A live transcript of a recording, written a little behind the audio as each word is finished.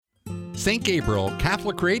St. Gabriel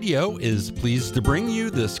Catholic Radio is pleased to bring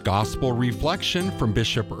you this gospel reflection from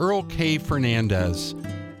Bishop Earl K. Fernandez.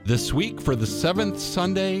 This week, for the seventh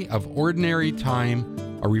Sunday of Ordinary Time,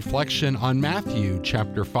 a reflection on Matthew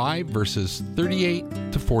chapter 5, verses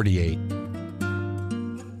 38 to 48.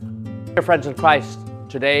 Dear friends in Christ,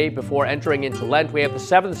 today, before entering into Lent, we have the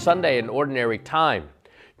seventh Sunday in Ordinary Time.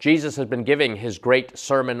 Jesus has been giving his great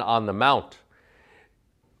Sermon on the Mount,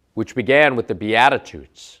 which began with the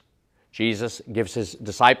Beatitudes. Jesus gives his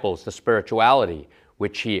disciples the spirituality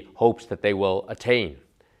which he hopes that they will attain.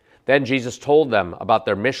 Then Jesus told them about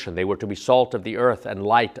their mission. They were to be salt of the earth and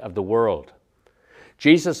light of the world.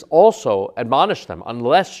 Jesus also admonished them,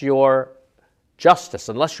 unless your justice,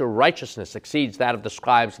 unless your righteousness exceeds that of the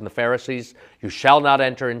scribes and the Pharisees, you shall not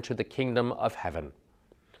enter into the kingdom of heaven.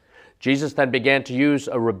 Jesus then began to use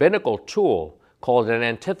a rabbinical tool called an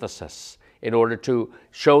antithesis in order to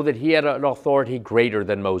show that he had an authority greater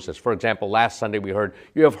than Moses. For example, last Sunday we heard,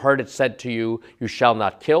 "You have heard it said to you, you shall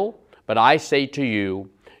not kill, but I say to you,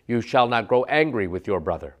 you shall not grow angry with your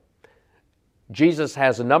brother." Jesus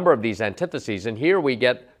has a number of these antitheses, and here we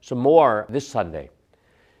get some more this Sunday.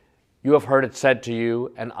 "You have heard it said to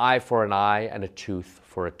you, an eye for an eye and a tooth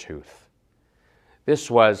for a tooth." This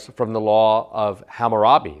was from the law of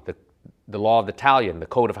Hammurabi, the law of the Italian, the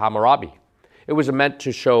Code of Hammurabi. It was meant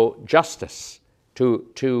to show justice,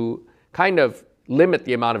 to kind of limit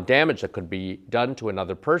the amount of damage that could be done to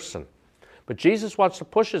another person. But Jesus wants to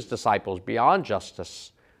push his disciples beyond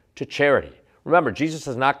justice to charity. Remember, Jesus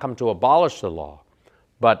has not come to abolish the law,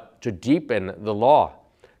 but to deepen the law.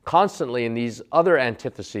 Constantly in these other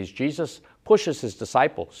antitheses, Jesus pushes his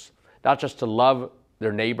disciples not just to love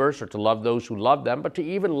their neighbors or to love those who love them, but to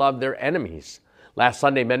even love their enemies. Last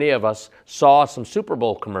Sunday, many of us saw some Super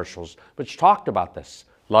Bowl commercials which talked about this,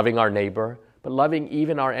 loving our neighbor, but loving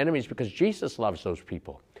even our enemies, because Jesus loves those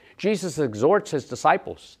people. Jesus exhorts his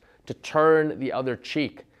disciples to turn the other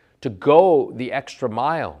cheek, to go the extra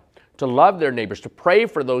mile, to love their neighbors, to pray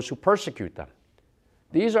for those who persecute them.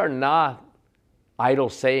 These are not idle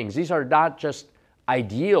sayings. These are not just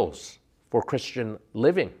ideals for Christian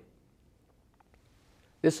living.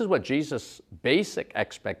 This is what Jesus' basic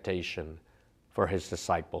expectation for his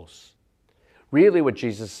disciples. Really what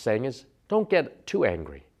Jesus is saying is, don't get too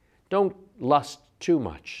angry. Don't lust too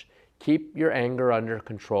much. Keep your anger under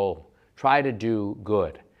control. Try to do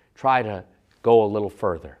good. Try to go a little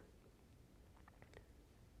further.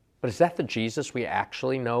 But is that the Jesus we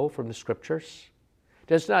actually know from the Scriptures?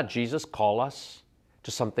 Does not Jesus call us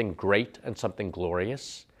to something great and something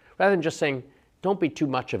glorious? Rather than just saying, don't be too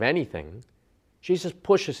much of anything, Jesus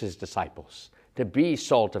pushes his disciples to be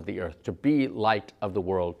salt of the earth, to be light of the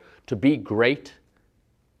world, to be great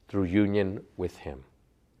through union with him.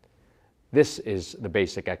 This is the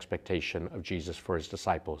basic expectation of Jesus for his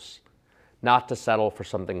disciples, not to settle for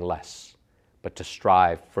something less, but to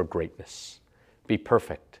strive for greatness. Be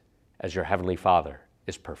perfect as your heavenly Father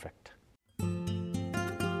is perfect.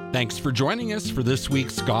 Thanks for joining us for this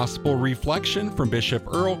week's Gospel Reflection from Bishop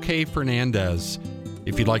Earl K. Fernandez.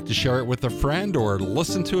 If you'd like to share it with a friend or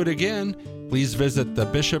listen to it again, please visit the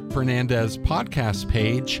Bishop Fernandez podcast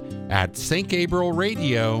page at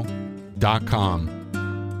stgabrielradio.com.